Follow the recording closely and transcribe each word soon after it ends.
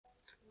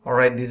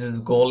Alright, this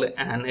is gold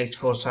and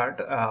H4 chart.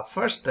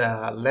 First,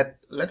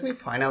 let me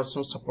find out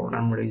some support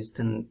and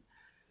resistance.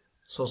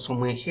 So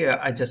somewhere here,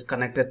 I just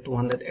connected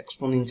 200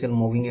 exponential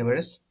moving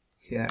average.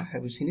 Here,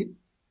 have you seen it?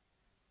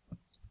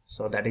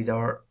 So that is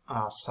our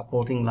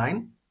supporting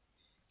line.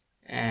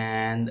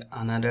 And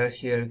another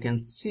here you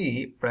can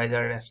see price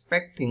are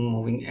respecting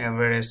moving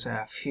average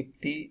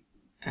 50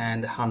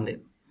 and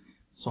 100.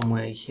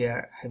 Somewhere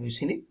here, have you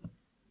seen it?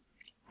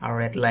 Our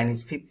red line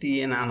is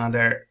 50 and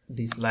another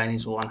this line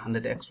is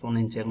 100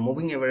 exponential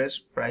moving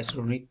average. Price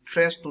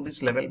retrace to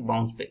this level,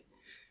 bounce back,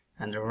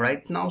 and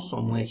right now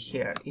somewhere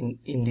here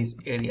in this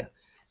area.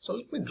 So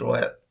let me draw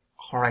a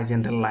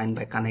horizontal line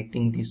by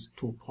connecting these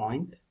 2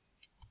 points.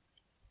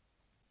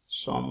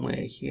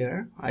 Somewhere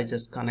here I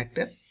just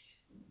connected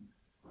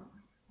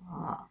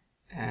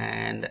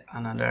and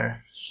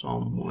another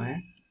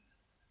somewhere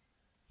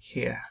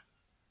here.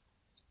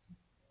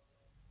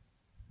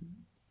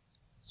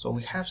 So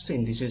we have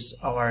seen this is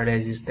our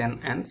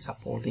resistance and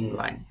supporting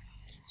line.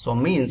 So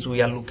means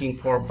we are looking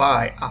for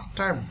buy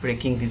after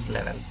breaking this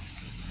level.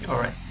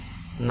 Alright,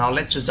 now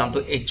let's just jump to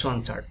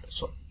H1 chart.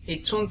 So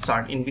H1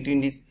 chart in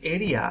between this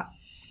area,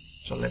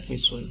 so let me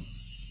show you.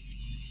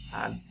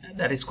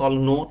 That is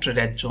called no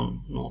traded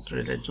zone. No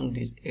traded zone,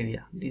 this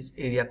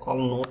area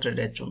called no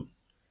traded zone.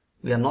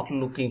 We are not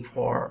looking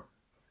for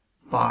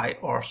buy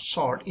or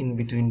short in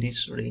between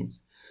this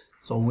range.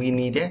 So we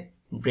need a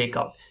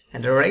breakout.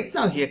 And right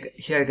now here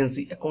you can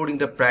see according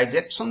to price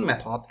action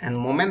method and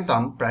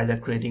momentum, price are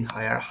creating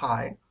higher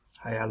high,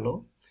 higher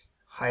low,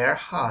 higher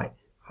high,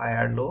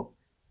 higher low,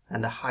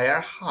 and the higher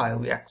high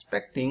we are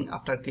expecting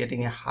after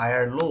creating a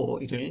higher low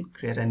it will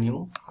create a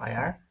new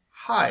higher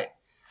high.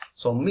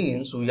 So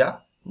means we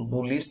are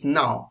bullish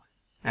now,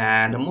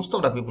 and most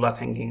of the people are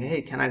thinking,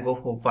 hey, can I go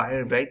for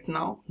buy right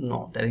now?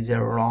 No, that is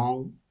a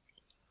wrong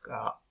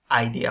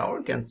idea, or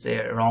you can say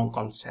a wrong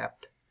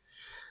concept.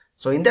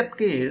 So in that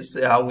case,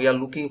 we are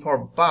looking for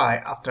buy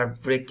after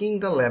breaking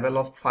the level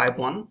of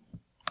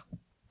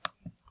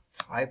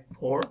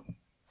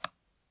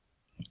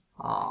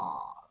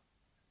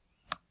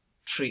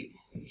 5,154.3.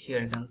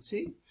 Here you can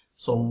see.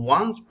 So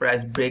once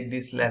price break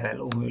this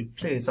level, we will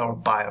place our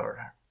buy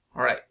order.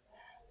 Alright.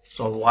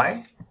 So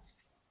why?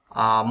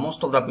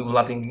 Most of the people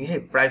are thinking,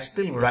 hey, price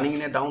still running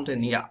in a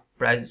downtrend. Yeah,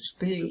 price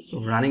still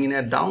running in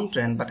a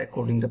downtrend, but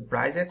according to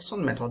price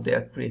action method, they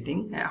are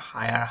creating a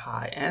higher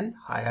high and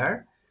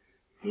higher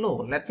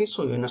low. Let me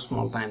show you in a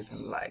small time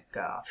frame like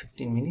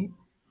 15 minutes.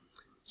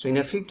 So in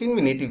a 15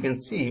 minute you can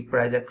see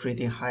price are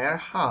creating higher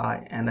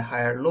high and a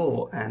higher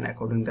low, and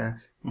according to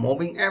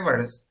moving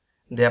average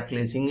they are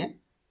placing a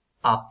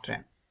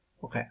uptrend.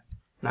 Okay,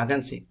 now you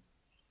can see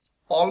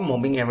all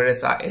moving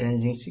averages are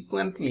arranging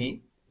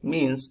sequentially,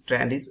 means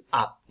trend is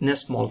up in a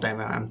small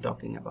time. I'm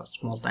talking about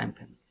small time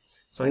frame.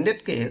 So in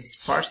that case,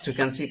 first you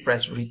can see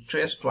price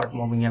retrace toward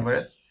moving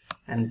average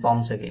and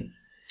bounce again.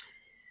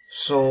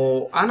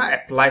 So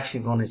Anna apply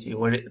Fibonacci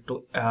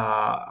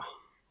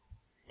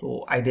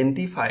to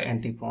identify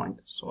entry point.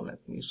 So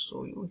let me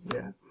show you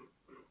here.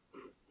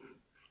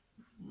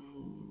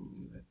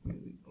 Let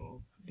me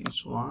remove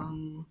this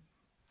one.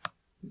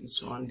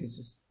 This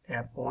is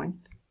A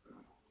point,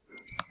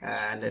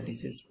 and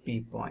this is B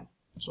point.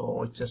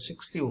 So it's a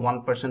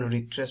 61%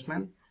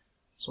 retracement.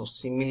 So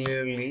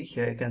similarly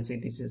here you can see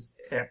this is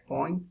A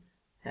point.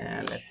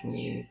 And let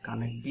me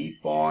connect B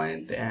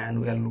point,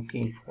 and we are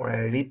looking for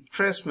a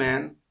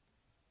retracement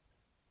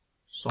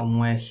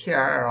somewhere here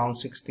around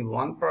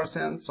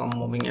 61%. Some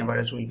moving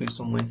average will be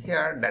somewhere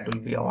here. That will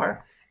be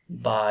our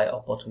buy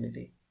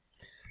opportunity.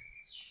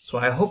 So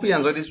I hope you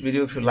enjoyed this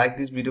video. If you like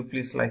this video,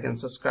 please like and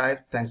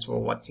subscribe. Thanks for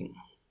watching.